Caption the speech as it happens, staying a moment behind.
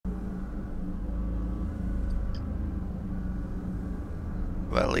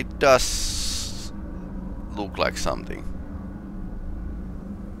Well, it does look like something.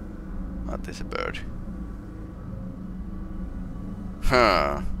 That is a bird.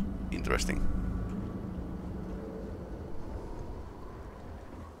 Huh. Interesting.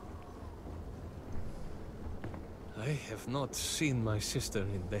 I have not seen my sister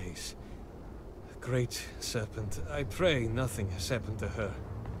in days. Great serpent, I pray nothing has happened to her.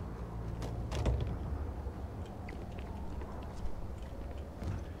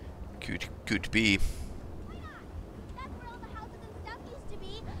 Could be. That's where all the houses and stuff used to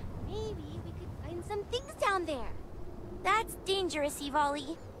be. Maybe we could find some things down there. That's dangerous,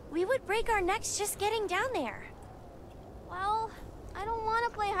 Ivali. We would break our necks just getting down there. Well, I don't want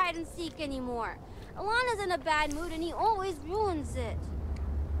to play hide and seek anymore. Alana's in a bad mood and he always ruins it.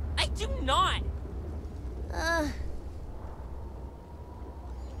 I do not!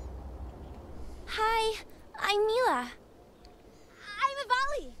 Hi, I'm Mila. I'm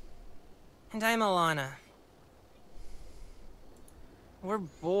Ivali. And I'm Alana. We're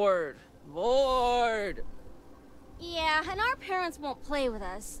bored. Bored! Yeah, and our parents won't play with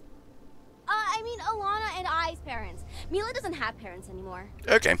us. I mean, Alana and I's parents. Mila doesn't have parents anymore.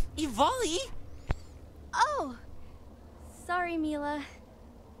 Okay. Ivali? Oh! Sorry, Mila.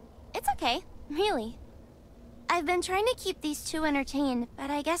 It's okay, really. I've been trying to keep these two entertained, but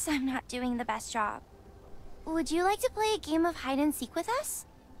I guess I'm not doing the best job. Would you like to play a game of hide and seek with us?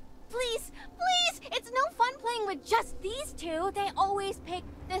 Please, please! It's no fun playing with just these two. They always pick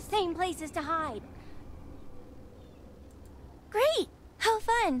the same places to hide. Great! How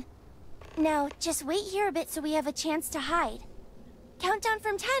fun! Now, just wait here a bit so we have a chance to hide. Count down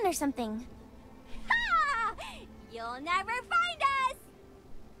from 10 or something. Ha! You'll never find us!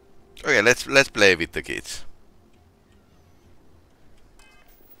 Okay, let's play with the kids.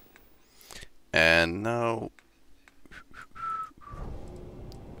 And now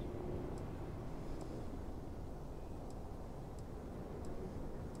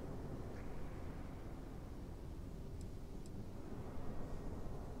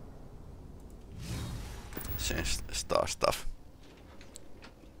star stuff.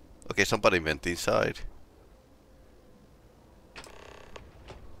 Okay, somebody went inside.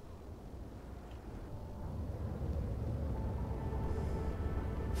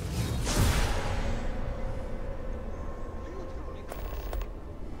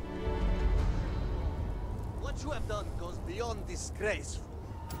 What you have done goes beyond disgraceful.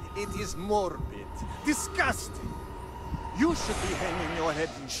 It is morbid, disgusting. You should be hanging your head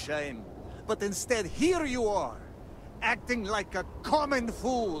in shame. But instead, here you are, acting like a common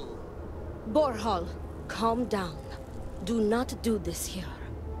fool. Borhal, calm down. Do not do this here.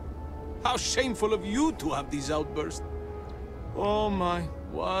 How shameful of you to have these outbursts. Oh my,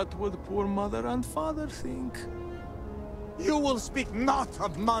 what would poor mother and father think? You will speak not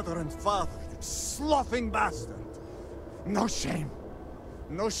of mother and father, you sloughing bastard. No shame.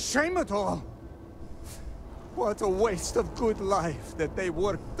 No shame at all. What a waste of good life that they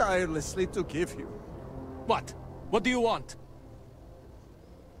worked tirelessly to give you. What? What do you want?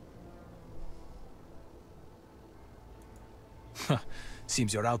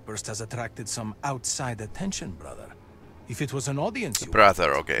 Seems your outburst has attracted some outside attention, brother. If it was an audience,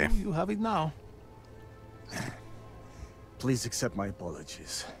 Brother, okay. You have it now. Please accept my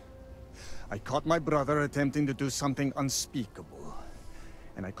apologies. I caught my brother attempting to do something unspeakable,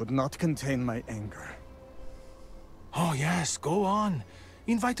 and I could not contain my anger. Oh yes, go on.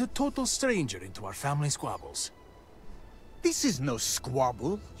 Invite a total stranger into our family squabbles. This is no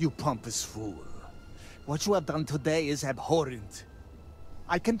squabble, you pompous fool. What you have done today is abhorrent.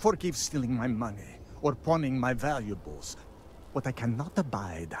 I can forgive stealing my money, or pawning my valuables. What I cannot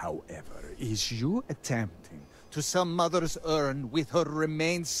abide, however, is you attempting to some mother's urn with her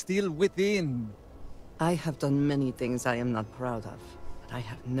remains still within. I have done many things I am not proud of, but I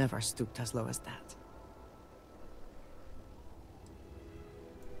have never stooped as low as that.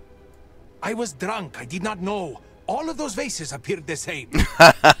 I was drunk, I did not know. All of those vases appeared the same.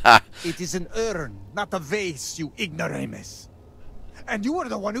 It is an urn, not a vase, you ignoramus. And you were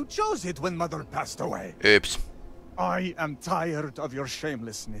the one who chose it when Mother passed away. Oops. I am tired of your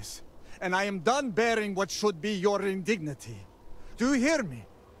shamelessness, and I am done bearing what should be your indignity. Do you hear me?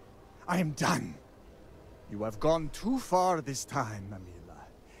 I am done. You have gone too far this time, Amila,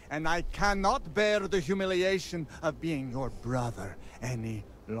 and I cannot bear the humiliation of being your brother any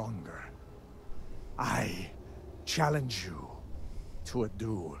longer. I challenge you to a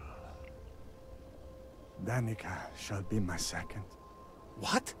duel. Danica shall be my second.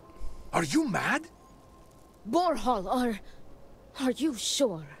 What? Are you mad? Borhal, are you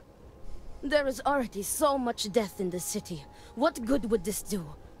sure? There is already so much death in the city. What good would this do?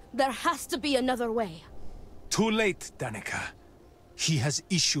 There has to be another way. Too late, Danica. He has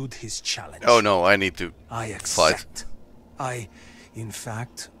issued his challenge. Oh no, I need to I fight. accept. I, in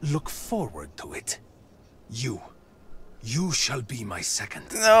fact, look forward to it. You shall be my second.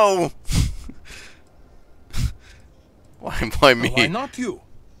 No! Why me? Why not you?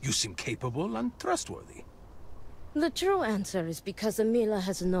 You seem capable and trustworthy. The true answer is because Emila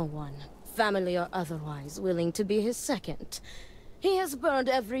has no one, family or otherwise, willing to be his second. He has burned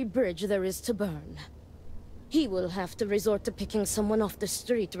every bridge there is to burn. He will have to resort to picking someone off the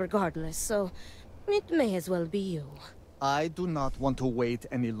street regardless, so it may as well be you. I do not want to wait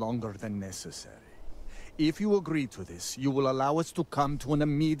any longer than necessary. If you agree to this, you will allow us to come to an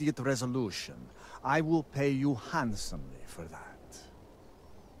immediate resolution. I will pay you handsomely for that.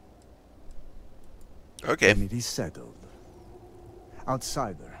 Okay. Then it is settled.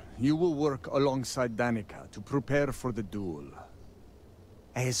 Outsider, you will work alongside Danica to prepare for the duel.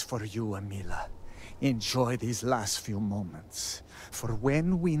 As for you, Emila, enjoy these last few moments. For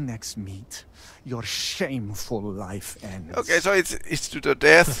when we next meet, your shameful life ends. Okay, so it's to the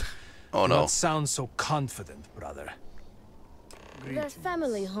death. Oh Do no. not sound so confident, brother. Their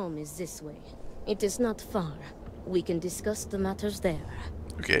family home is this way. It is not far. We can discuss the matters there.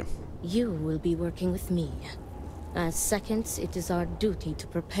 Okay. You will be working with me. As seconds, it is our duty to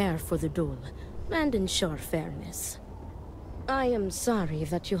prepare for the duel and ensure fairness. I am sorry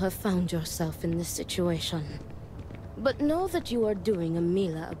that you have found yourself in this situation. But know that you are doing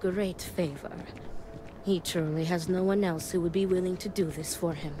Emila a great favor. He truly has no one else who would be willing to do this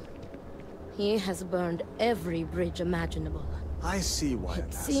for him. He has burned every bridge imaginable. I see why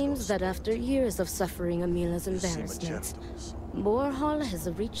It seems that after years of suffering Emila's embarrassment, Borhall has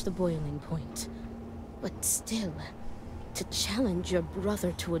reached the boiling point. But still, to challenge your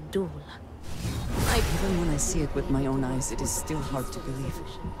brother to a duel... Even when I see it with my own eyes, it is still hard to believe.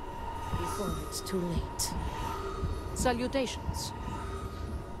 Before it's too late. Salutations.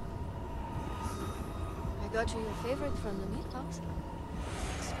 I got you your favorite from the meat house.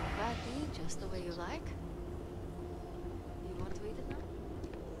 Spaghetti, just the way you like. You want to eat it now?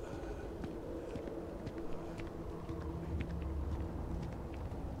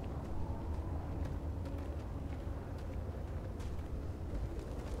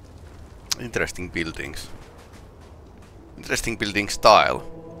 Interesting buildings. Interesting building style.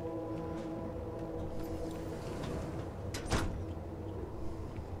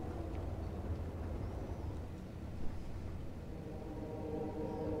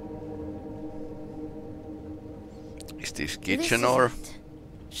 Is this kitchen or? It.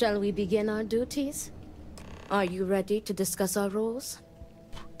 Shall we begin our duties? Are you ready to discuss our roles?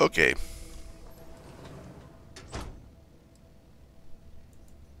 Okay.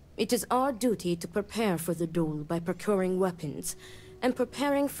 It is our duty to prepare for the duel by procuring weapons and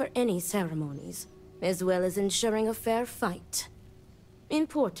preparing for any ceremonies, as well as ensuring a fair fight.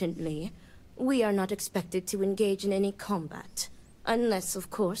 Importantly, we are not expected to engage in any combat, unless, of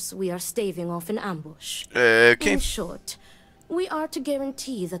course, we are staving off an ambush. Okay. In short, we are to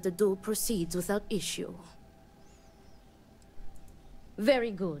guarantee that the duel proceeds without issue. Very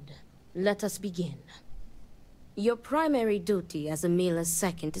good. Let us begin. Your primary duty as Emila's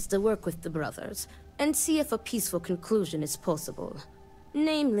second is to work with the brothers and see if a peaceful conclusion is possible.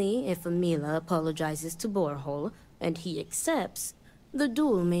 Namely, if Emila apologizes to Borhall and he accepts, the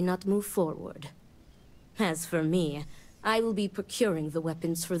duel may not move forward. As for me, I will be procuring the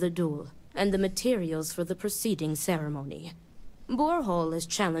weapons for the duel and the materials for the preceding ceremony. Borhall as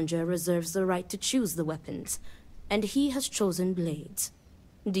challenger reserves the right to choose the weapons, and he has chosen blades.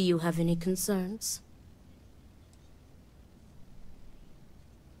 Do you have any concerns?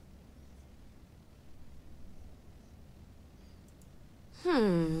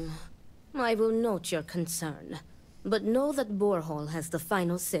 I will note your concern, but know that Borhall has the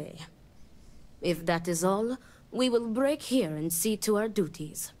final say. If that is all, we will break here and see to our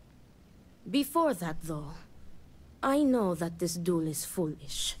duties. Before that, though, I know that this duel is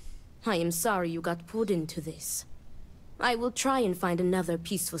foolish. I am sorry you got pulled into this. I will try and find another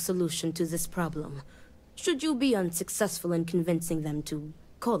peaceful solution to this problem, should you be unsuccessful in convincing them to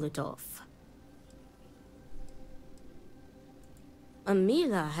call it off.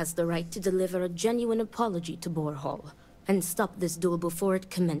 Emila has the right to deliver a genuine apology to Borhall and stop this duel before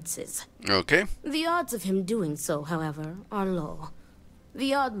it commences. Okay. The odds of him doing so, however, are low.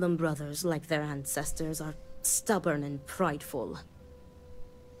 The Odlum brothers, like their ancestors, are stubborn and prideful.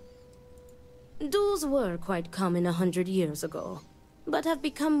 Duels were quite common 100 years ago, but have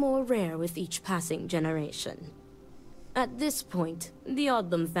become more rare with each passing generation. At this point, the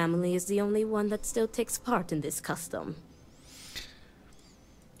Odlum family is the only one that still takes part in this custom.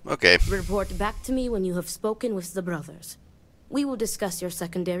 Okay. Report back to me when you have spoken with the brothers. We will discuss your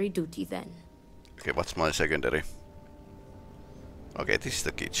secondary duty then. Okay, what's my secondary? Okay, this is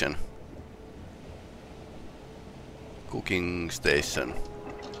the kitchen. Cooking station.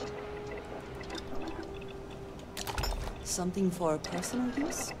 Something for personal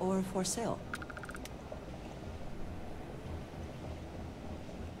use or for sale?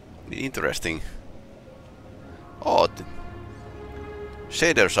 Interesting. Oh,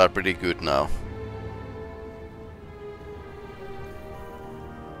 shaders are pretty good now.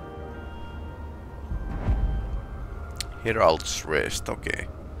 Herald's Rest, okay.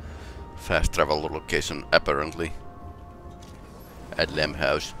 Fast travel location, apparently. Adlem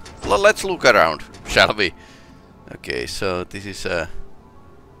House. Let's look around, shall we? Okay, so this is a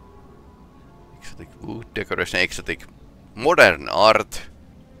exotic wood decoration, exotic modern art.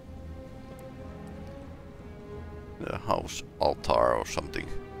 The house altar or something.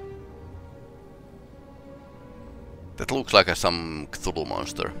 That looks like some Cthulhu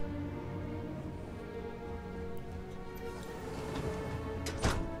monster.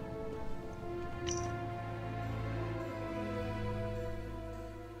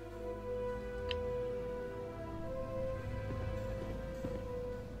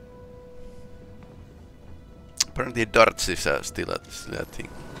 Apparently darts is still a thing.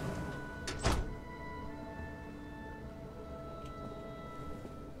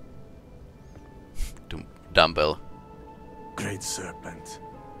 Dumbbell. Great Serpent,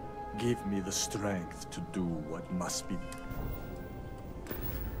 give me the strength to do what must be.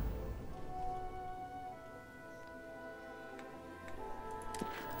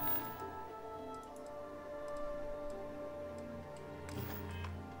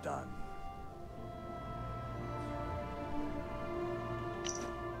 Done.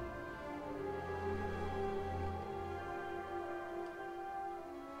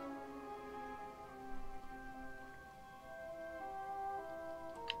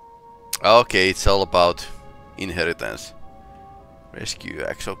 Okay, it's all about inheritance. Rescue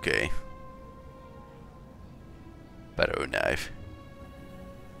axe, okay. Barrow knife.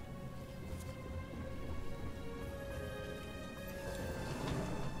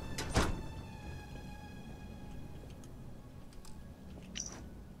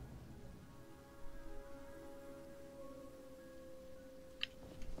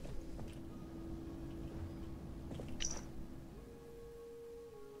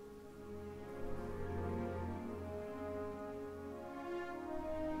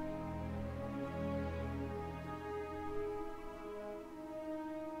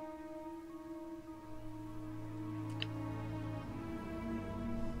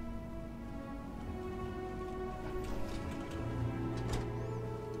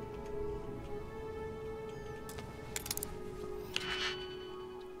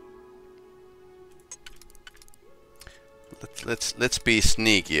 Let's be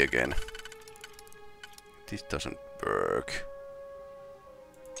sneaky again. This doesn't work.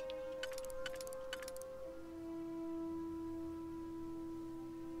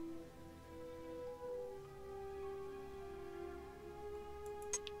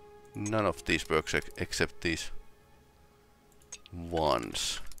 None of these works except these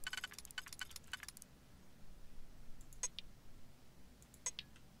ones.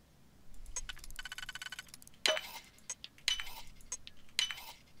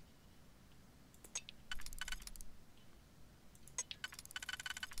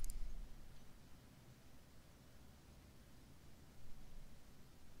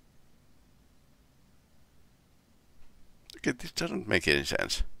 Okay, this doesn't make any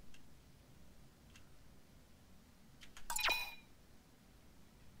sense.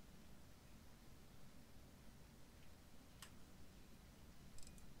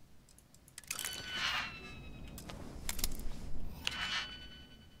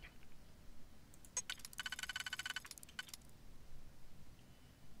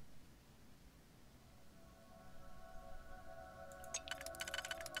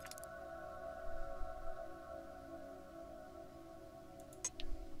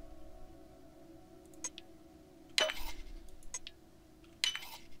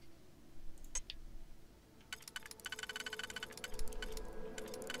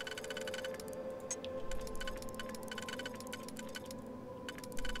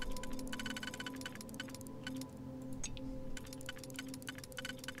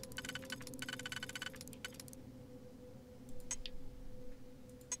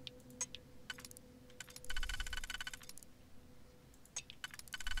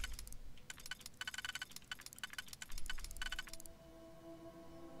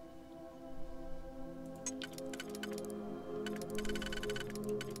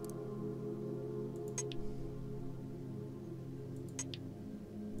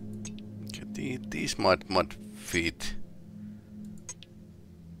 these might fit.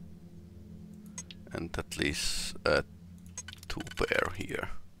 And at least 2 pair here.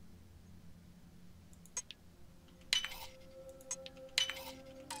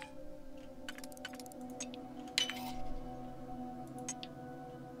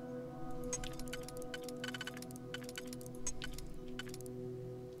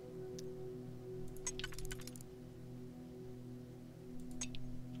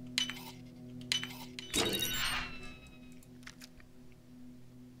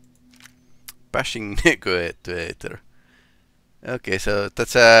 Bashing negotiator. Okay, so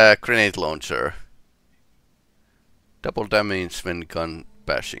that's a grenade launcher. Double damage when gun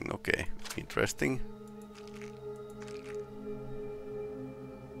bashing. Okay, interesting.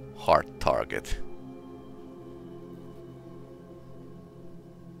 Hard target.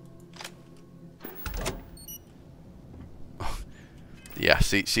 Yeah,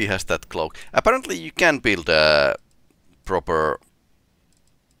 she has that cloak. Apparently you can build a proper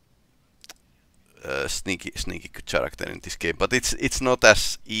sneaky character in this game, but it's not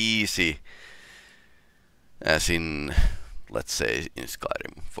as easy as in, let's say, in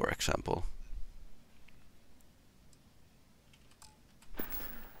Skyrim, for example.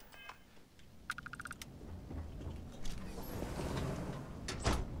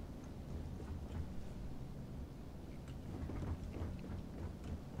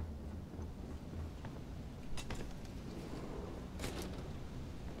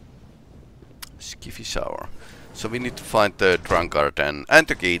 Skiffy shower. So we need to find the drunkard and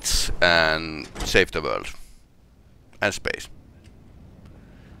the gates and save the world and space.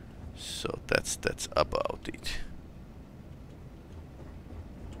 So that's about it.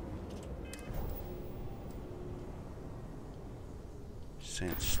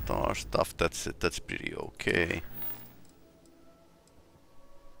 Saint Star stuff, that's pretty okay.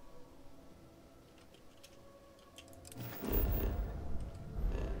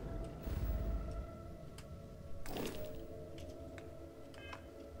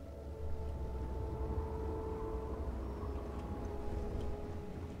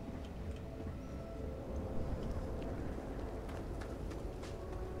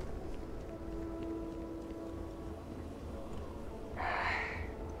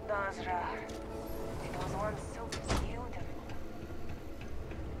 Dazra. It was once so beautiful.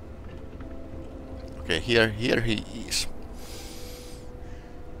 Okay, here he is.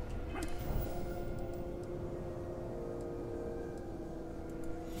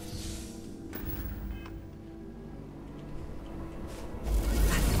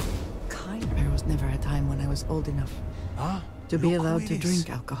 There was never a time when I was old enough to be allowed to drink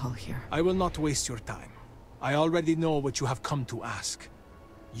alcohol here. I will not waste your time. I already know what you have come to ask.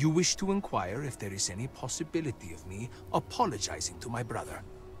 You wish to inquire if there is any possibility of me apologizing to my brother.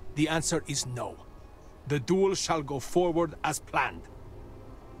 The answer is no. The duel shall go forward as planned.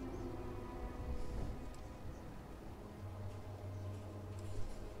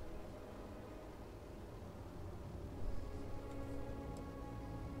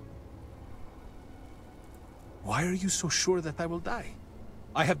 Why are you so sure that I will die?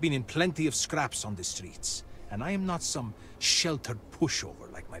 I have been in plenty of scraps on the streets, and I am not some sheltered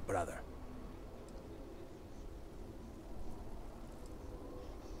pushover like my brother.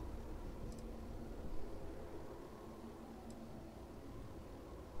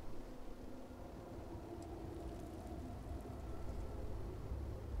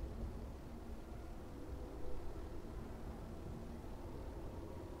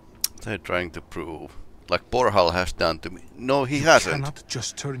 They're trying to prove, like Borhal has done to me. No, he hasn't. You cannot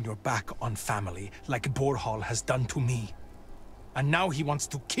just turn your back on family like Borhal has done to me. And now he wants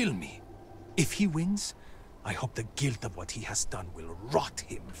to kill me. If he wins, I hope the guilt of what he has done will rot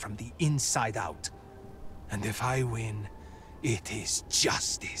him from the inside out. And if I win, it is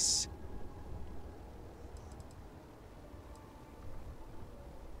justice.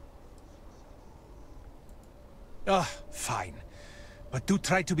 Fine. But do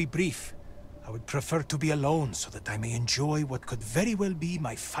try to be brief. I would prefer to be alone so that I may enjoy what could very well be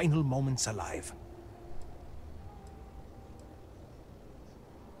my final moments alive.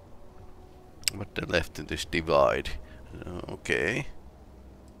 What they left in this divide. Okay.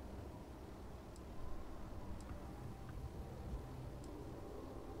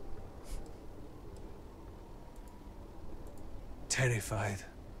 Terrified.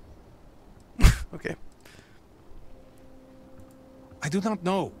 Okay. I do not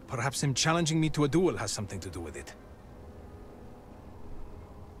know. Perhaps him challenging me to a duel has something to do with it.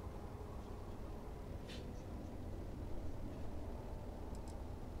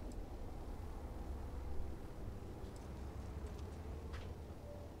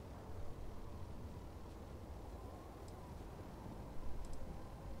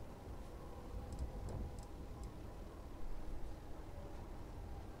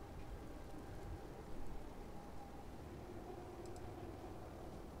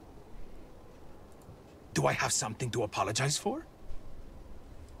 Do I have something to apologize for?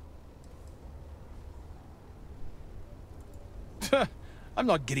 I'm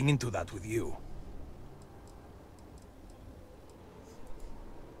not getting into that with you.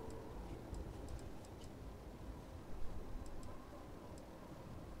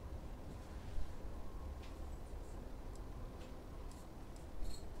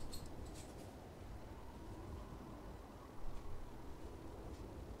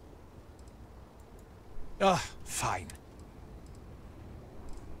 Fine.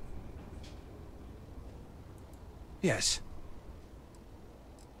 Yes.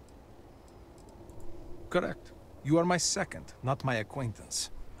 Correct. You are my second, not my acquaintance.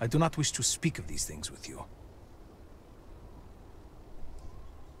 I do not wish to speak of these things with you.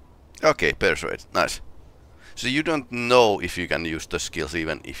 Okay, persuade. Nice. So you don't know if you can use the skills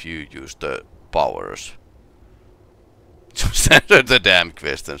even if you use the powers. Just answer the damn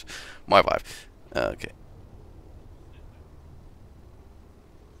questions. My wife. Okay.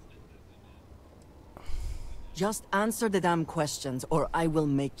 Just answer the damn questions, or I will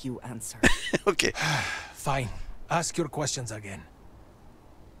make you answer. Okay. Fine. Ask your questions again.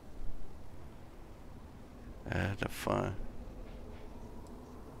 Fine.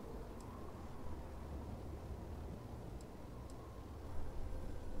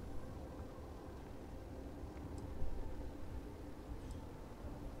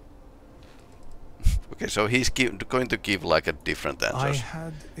 Okay, so he's going to give like a different answers. I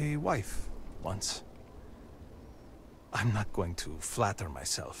had a wife once. I'm not going to flatter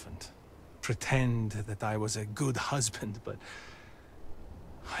myself and pretend that I was a good husband, but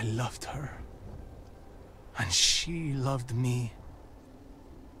I loved her. And she loved me.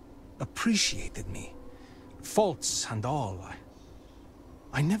 Appreciated me. Faults and all.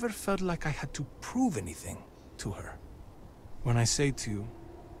 I never felt like I had to prove anything to her. When I say to you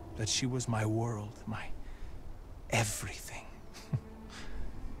that she was my world, my everything,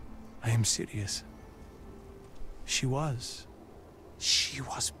 I am serious. She was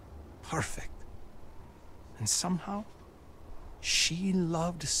perfect. And somehow, she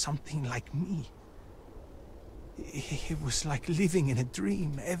loved something like me. It was like living in a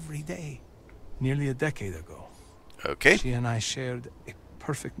dream every day. Nearly a decade ago. Okay. She and I shared a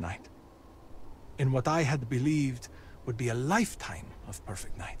perfect night. In what I had believed would be a lifetime of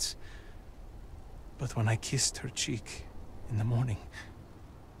perfect nights. But when I kissed her cheek in the morning,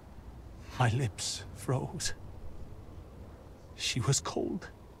 my lips froze. She was cold.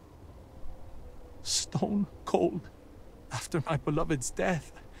 Stone cold. After my beloved's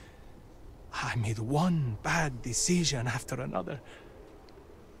death, I made one bad decision after another.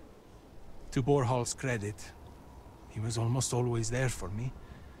 To Borhal's credit, he was almost always there for me.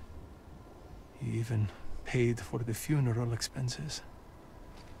 He even paid for the funeral expenses.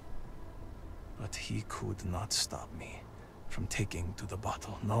 But he could not stop me from taking to the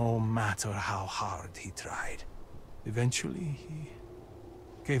bottle, no matter how hard he tried. Eventually, he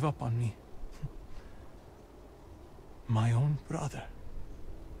gave up on me. My own brother.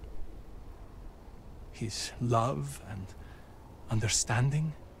 His love and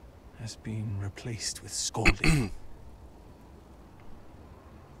understanding has been replaced with scolding.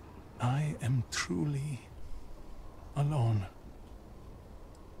 I am truly alone.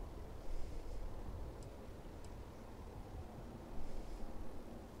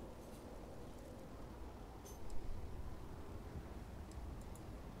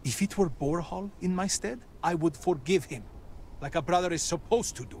 If it were Borhal in my stead, I would forgive him, like a brother is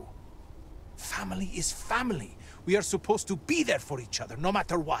supposed to do. Family is family. We are supposed to be there for each other, no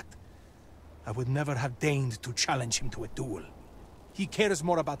matter what. I would never have deigned to challenge him to a duel. He cares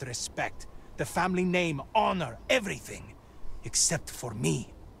more about respect, the family name, honor, everything, except for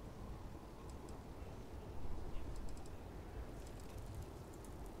me.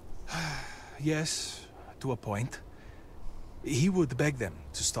 Yes, to a point. He would beg them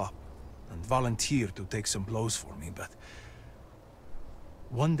to stop and volunteer to take some blows for me, but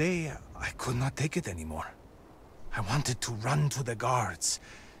one day I could not take it anymore. I wanted to run to the guards,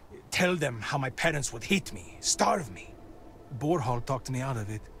 tell them how my parents would hate me, starve me. Borhal talked me out of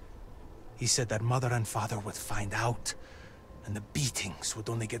it. He said that mother and father would find out, and the beatings would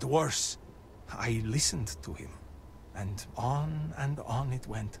only get worse. I listened to him, and on it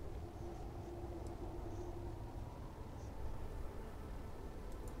went.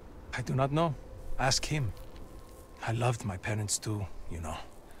 I do not know. Ask him. I loved my parents too, you know.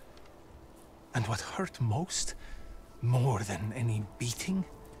 And what hurt most, more than any beating,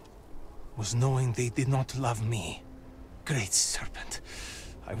 was knowing they did not love me. Great serpent.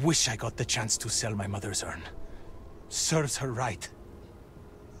 I wish I got the chance to sell my mother's urn. Serves her right.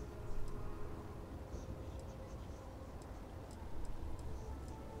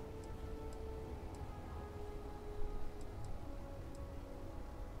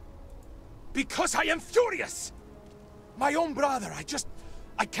 Because I am furious! My own brother,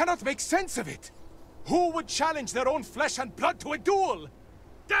 I cannot make sense of it. Who would challenge their own flesh and blood to a duel?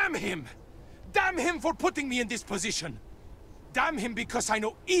 Damn him! Damn him for putting me in this position! Damn him because I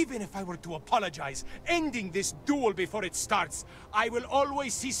know even if I were to apologize, ending this duel before it starts, I will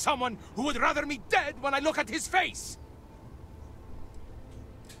always see someone who would rather me dead when I look at his face!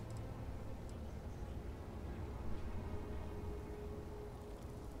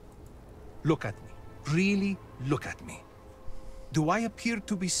 Look at me. Really look at me. Do I appear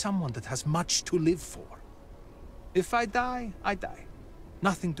to be someone that has much to live for? If I die, I die.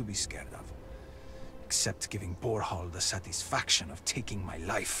 Nothing to be scared of. Except giving Borhall the satisfaction of taking my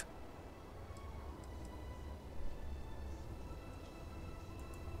life.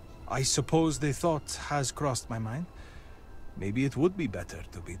 I suppose the thought has crossed my mind. Maybe it would be better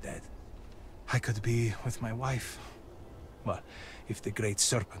to be dead. I could be with my wife. Well, if the Great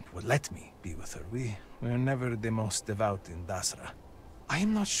Serpent would let me be with her, we're never the most devout in Dazra. I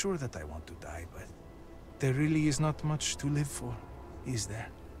am not sure that I want to die, but there really is not much to live for, is there?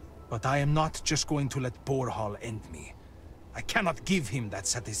 But I am not just going to let Borhall end me. I cannot give him that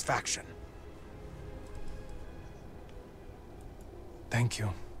satisfaction. Thank you.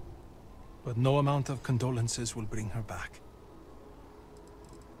 But no amount of condolences will bring her back.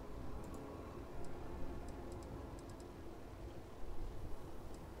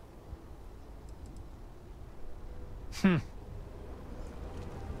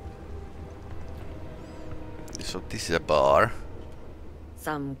 So this is a bar.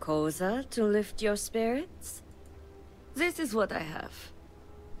 Some koza to lift your spirits? This is what I have.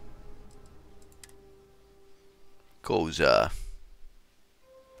 Koza.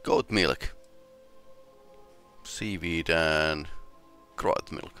 Goat milk. Seaweed and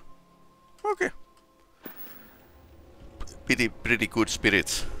goat milk. Okay. Pretty good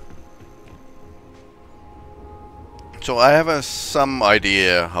spirits. So I have some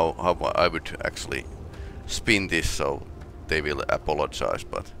idea how I would actually spin this so they will apologize,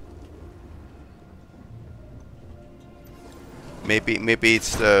 but maybe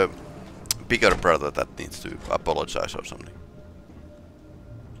it's the bigger brother that needs to apologize or something.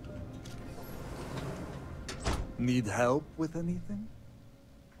 Need help with anything?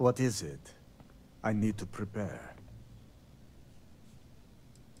 What is it? I need to prepare.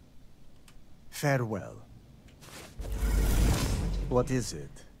 Farewell. What is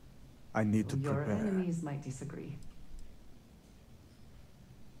it? I need to prepare. Your enemies might disagree.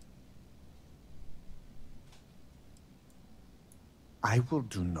 I will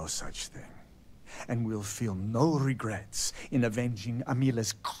do no such thing, and will feel no regrets in avenging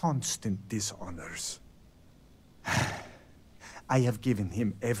Amila's constant dishonors. I have given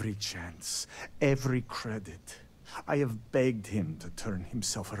him every chance, every credit. I have begged him to turn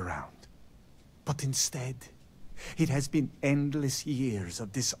himself around. But instead, it has been endless years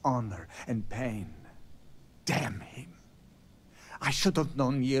of dishonor and pain. Damn him. I should have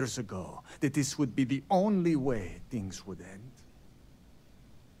known years ago that this would be the only way things would end.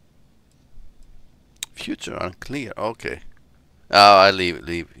 Future unclear. Okay. I leave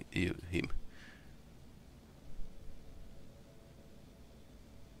him.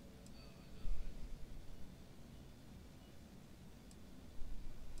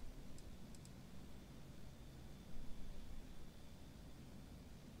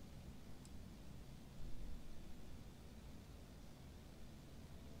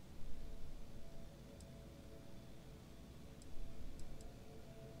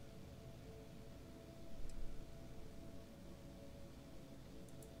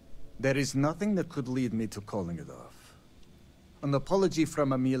 There is nothing that could lead me to calling it off. An apology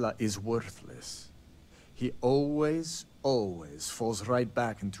from Amila is worthless. He always falls right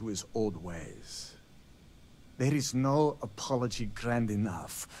back into his old ways. There is no apology grand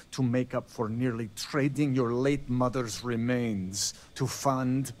enough to make up for nearly trading your late mother's remains to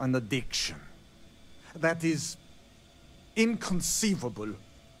fund an addiction. That is inconceivable.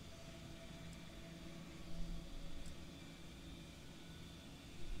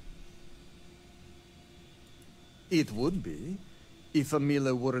 It would be, if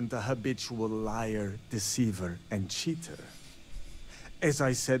Amila weren't a habitual liar, deceiver, and cheater. As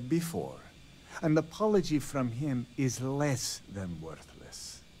I said before, an apology from him is less than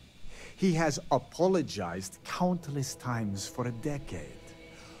worthless. He has apologized countless times for a decade,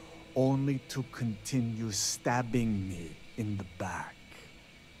 only to continue stabbing me in the back.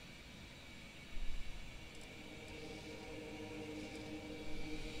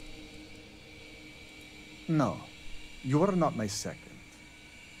 No. You are not my second.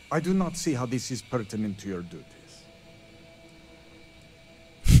 I do not see how this is pertinent to your duties.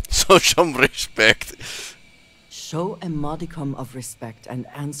 So Show some respect. Show a modicum of respect and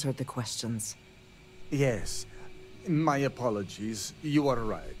answer the questions. Yes. My apologies. You are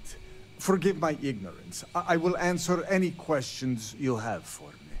right. Forgive my ignorance. I will answer any questions you have for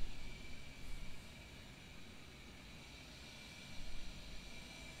me.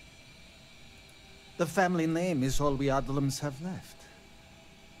 The family name is all we Adlams have left.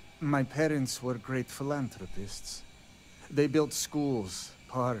 My parents were great philanthropists. They built schools,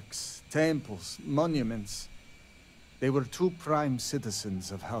 parks, temples, monuments. They were two prime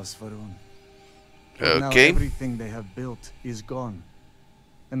citizens of House Var'uun. But now everything they have built is gone,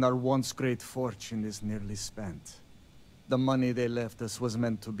 and our once great fortune is nearly spent. The money they left us was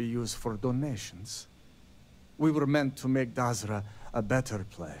meant to be used for donations. We were meant to make Dazra a better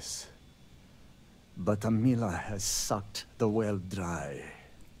place. But Amila has sucked the well dry.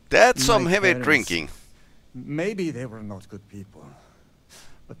 That's some heavy drinking. Maybe they were not good people,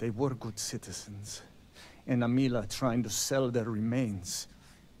 but they were good citizens. And Amila trying to sell their remains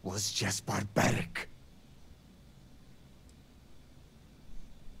was just barbaric.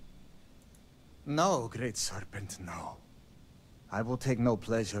 No, Great Serpent, no. I will take no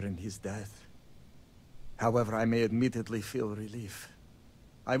pleasure in his death. However, I may admittedly feel relief.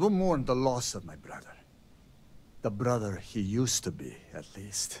 I will mourn the loss of my brother. The brother he used to be, at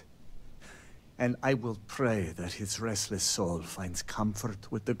least. And I will pray that his restless soul finds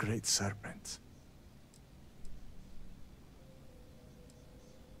comfort with the Great Serpent.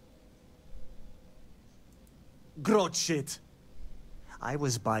 Grot shit! I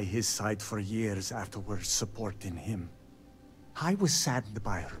was by his side for years afterwards, supporting him. I was saddened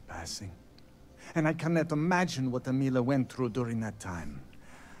by her passing. And I cannot imagine what Amila went through during that time.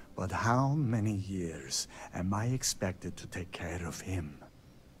 But how many years am I expected to take care of him?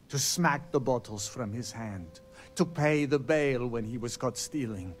 To smack the bottles from his hand, to pay the bail when he was caught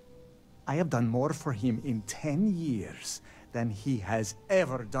stealing. I have done more for him in 10 years than he has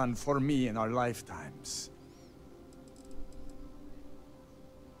ever done for me in our lifetimes.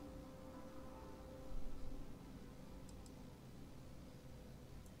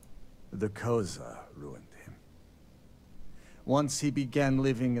 The Koza ruined him. Once he began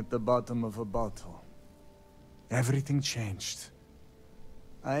living at the bottom of a bottle, everything changed.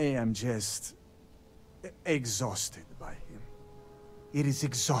 I am just exhausted by him. It is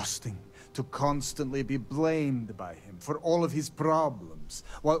exhausting to constantly be blamed by him for all of his problems,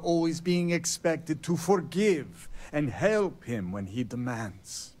 while always being expected to forgive and help him when he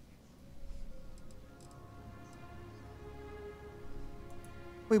demands.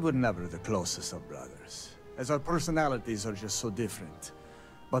 We were never the closest of brothers, as our personalities are just so different.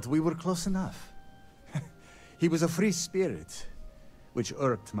 But we were close enough. He was a free spirit, which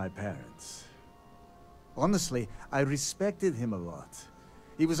irked my parents. Honestly, I respected him a lot.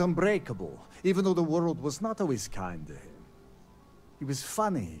 He was unbreakable, even though the world was not always kind to him. He was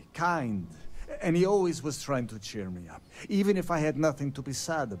funny, kind, and he always was trying to cheer me up, even if I had nothing to be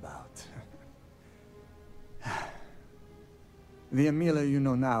sad about. The Amila you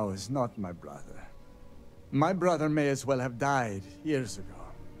know now is not my brother. My brother may as well have died years ago.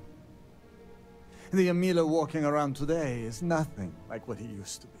 The Amila walking around today is nothing like what he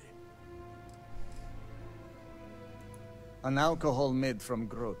used to be. An alcohol made from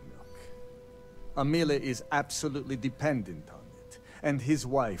goat milk. Amila is absolutely dependent on it, and his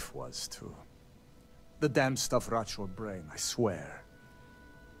wife was too. The damn stuff rots your brain, I swear.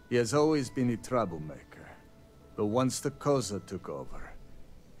 He has always been a troublemaker. But once the Koza took over,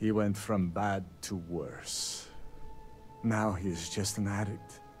 he went from bad to worse. Now he is just an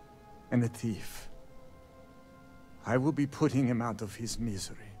addict and a thief. I will be putting him out of his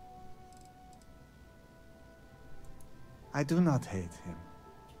misery. I do not hate him.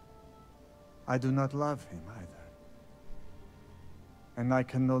 I do not love him either. And I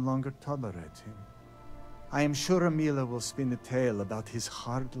can no longer tolerate him. I am sure Amila will spin a tale about his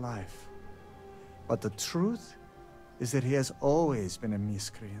hard life. But the truth is that he has always been a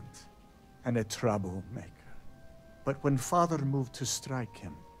miscreant and a troublemaker. But when Father moved to strike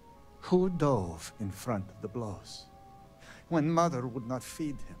him, who dove in front of the blows? When Mother would not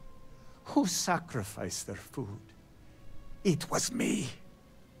feed him, who sacrificed their food? It was me.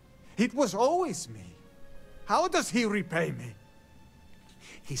 It was always me. How does he repay me?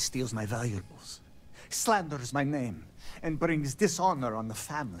 He steals my valuables, slanders my name, and brings dishonor on the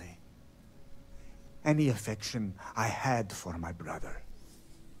family. Any affection I had for my brother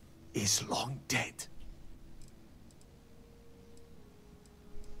is long dead.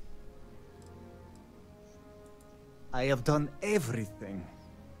 I have done everything,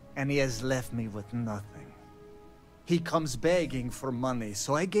 and he has left me with nothing. He has stolen my He comes begging for money,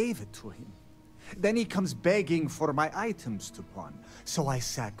 so I gave it to him. Then he comes begging for my items to pawn, so I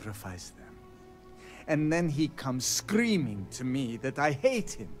sacrifice them. And then he comes screaming to me that I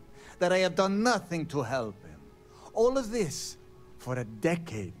hate him, that I have done nothing to help him. All of this for a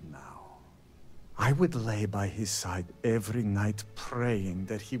decade now. I would lay by his side every night praying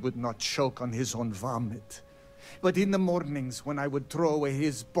that he would not choke on his own vomit. But in the mornings when I would throw away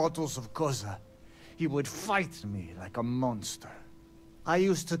his bottles of koza, he would fight me like a monster. I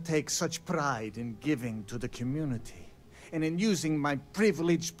used to take such pride in giving to the community, and in using my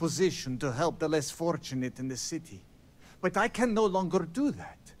privileged position to help the less fortunate in the city. But I can no longer do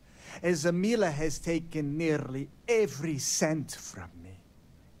that, as Amila has taken nearly every cent from me.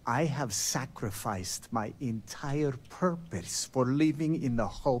 I have sacrificed my entire purpose for living in the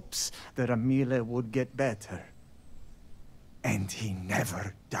hopes that Amila would get better. And he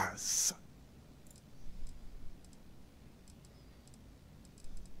never does.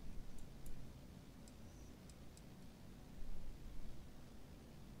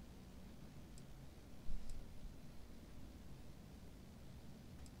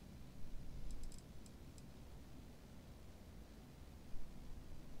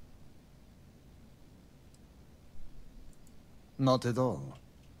 Not at all.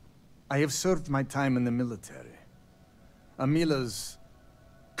 I have served my time in the military. Amila's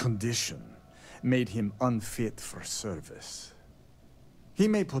condition made him unfit for service. He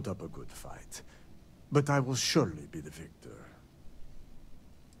may put up a good fight, but I will surely be the victor.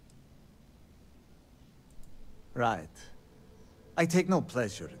 Right. I take no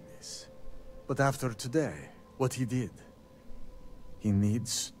pleasure in this. But after today, what he did, he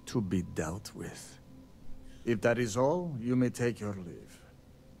needs to be dealt with. If that is all, you may take your leave.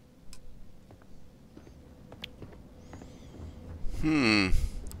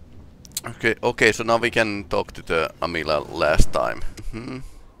 Okay, so now we can talk to the Amila last time.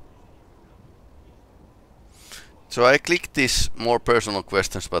 So I clicked these more personal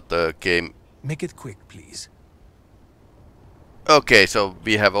questions, but the game... Make it quick, please. Okay, so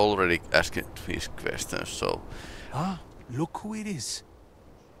we have already asked these questions, so... Ah, look who it is.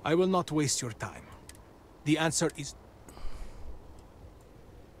 I will not waste your time. The answer is...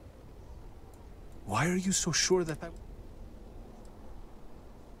 Why are you so sure that I...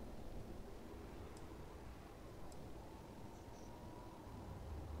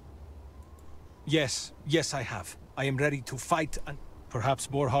 Yes, I have. I am ready to fight and... Perhaps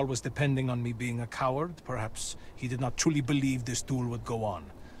Borhal was depending on me being a coward. Perhaps he did not truly believe this duel would go on.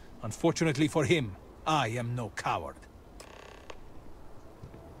 Unfortunately for him, I am no coward.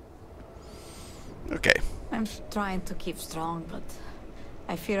 Okay. I'm trying to keep strong, but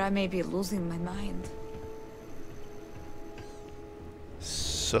I fear I may be losing my mind.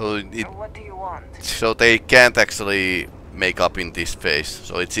 So What do you want? So they can't actually make up in this phase.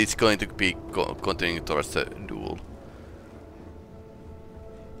 So it's going to be continuing towards the duel.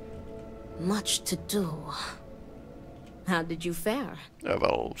 Much to do. How did you fare?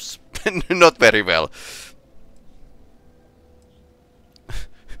 Well, not very well.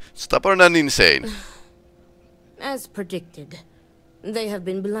 Stubborn and insane. As predicted, they have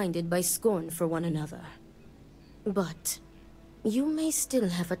been blinded by scorn for one another. But you may still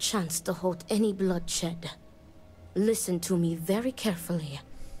have a chance to halt any bloodshed. Listen to me very carefully.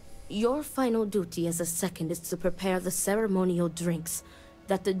 Your final duty as a second is to prepare the ceremonial drinks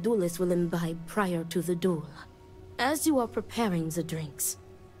that the duelists will imbibe prior to the duel. As you are preparing the drinks,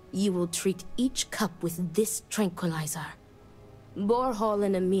 you will treat each cup with this tranquilizer. Borhal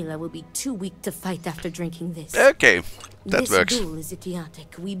and Amila will be too weak to fight after drinking this. Okay, that works. This duel is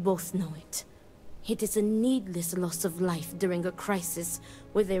idiotic, we both know it. It is a needless loss of life during a crisis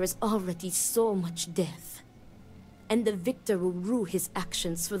where there is already so much death. And the victor will rue his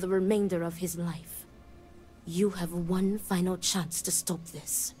actions for the remainder of his life. You have one final chance to stop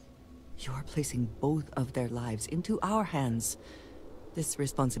this. You are placing both of their lives into our hands. This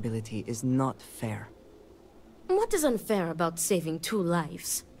responsibility is not fair. What is unfair about saving 2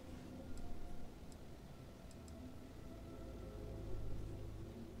 lives?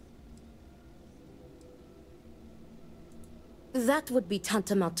 That would be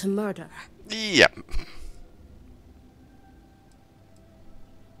tantamount to murder. Yeah.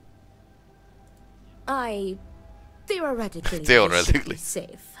 I theoretically Theoretically. be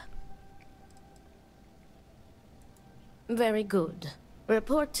safe. Very good.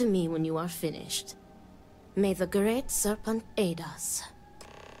 Report to me when you are finished. May the Great Serpent aid us.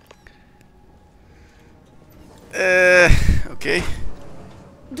 Okay.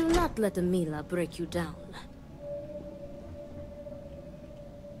 Do not let Amila break you down.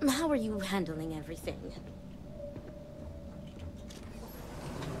 How are you handling everything?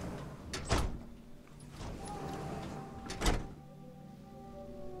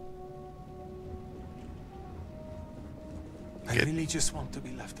 just want to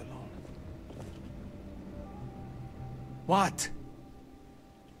be left alone. What?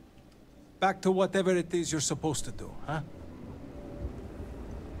 Back to whatever it is you're supposed to do, huh?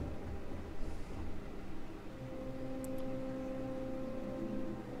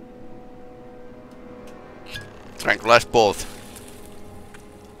 Tranquilize both.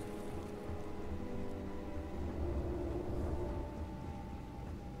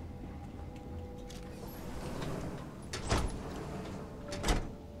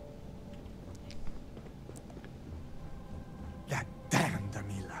 That damned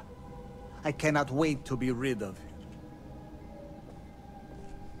Amila. I cannot wait to be rid of him.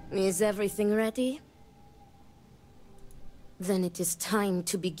 Is everything ready? Then it is time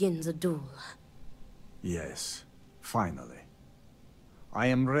to begin the duel. Yes, finally. I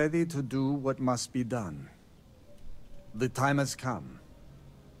am ready to do what must be done. The time has come.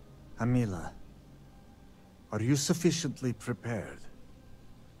 Amila, are you sufficiently prepared?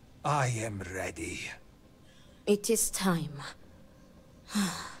 I am ready. It is time.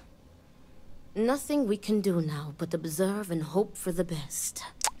 Nothing we can do now but observe and hope for the best.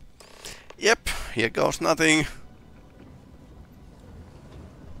 Yep, here goes nothing.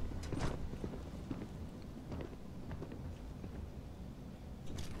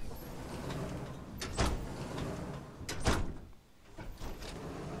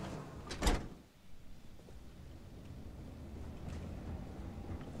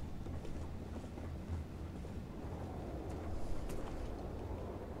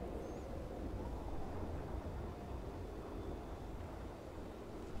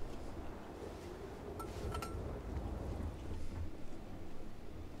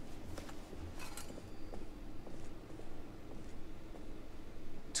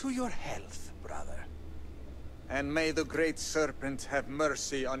 To your health, brother. And may the great serpent have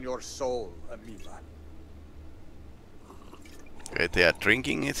mercy on your soul, Amila. Okay, they are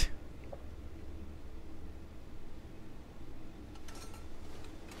drinking it.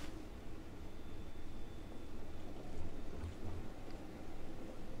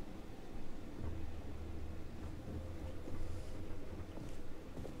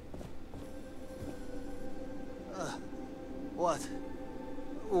 What?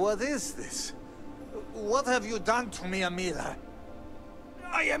 What is this? What have you done to me, Amila?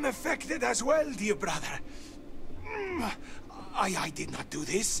 I am affected as well, dear brother. I did not do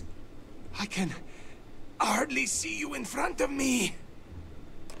this. I can hardly see you in front of me.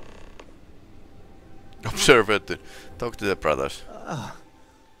 Observe it. Talk to the brothers.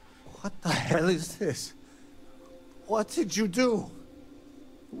 What the hell is this? What did you do?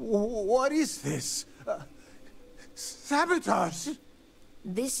 What is this? Sabotage!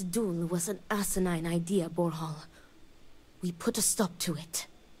 This duel was an asinine idea, Borhal. We put a stop to it.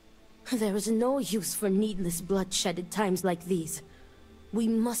 There is no use for needless bloodshed at times like these. We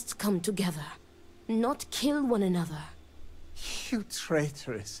must come together, not kill one another. You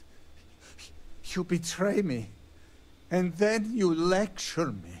traitoress. You betray me. And then you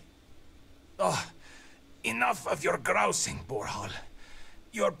lecture me. Oh, enough of your grousing, Borhal.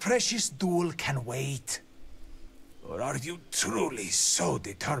 Your precious duel can wait. Or are you truly so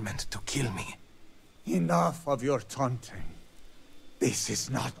determined to kill me? Enough of your taunting. This is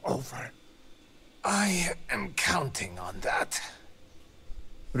not over. I am counting on that.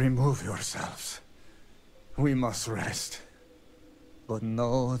 Remove yourselves. We must rest. But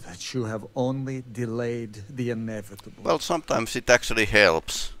know that you have only delayed the inevitable. Well, sometimes it actually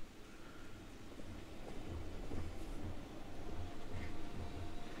helps.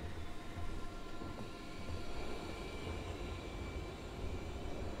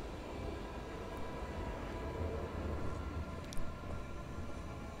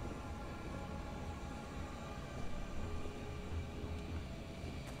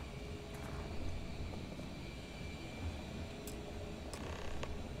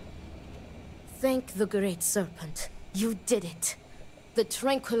 Thank the Great Serpent. You did it. The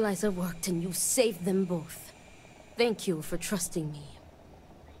tranquilizer worked and you saved them both. Thank you for trusting me.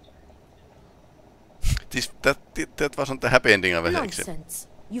 That wasn't the happy ending of it. Nonsense.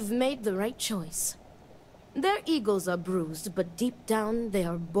 You've made the right choice. Their egos are bruised, but deep down they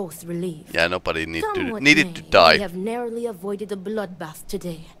are both relieved. Yeah, nobody needed to die. We have narrowly avoided a bloodbath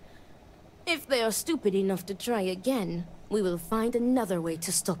today. If they are stupid enough to try again, we will find another way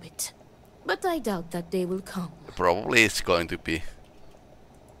to stop it. But I doubt that day will come. Probably it's going to be.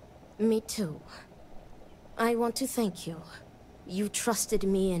 Me too. I want to thank you. You trusted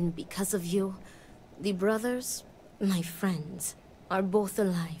me, and because of you, the brothers, my friends, are both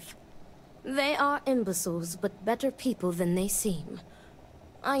alive. They are imbeciles, but better people than they seem.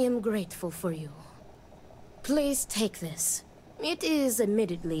 I am grateful for you. Please take this. It is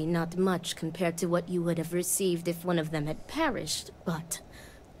admittedly not much compared to what you would have received if one of them had perished, but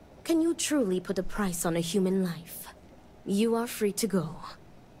can you truly put a price on a human life? You are free to go.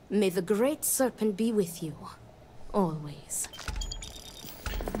 May the Great Serpent be with you. Always.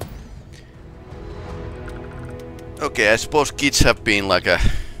 Okay, I suppose kids have been like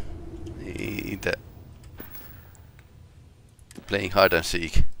playing hide and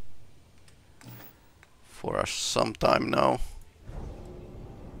seek for us some time now.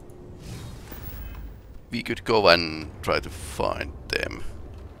 We could go and try to find them.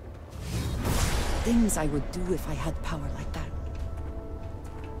 Things I would do if I had power like that.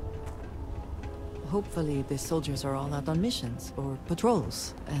 Hopefully the soldiers are all out on missions or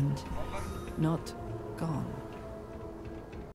patrols and not gone.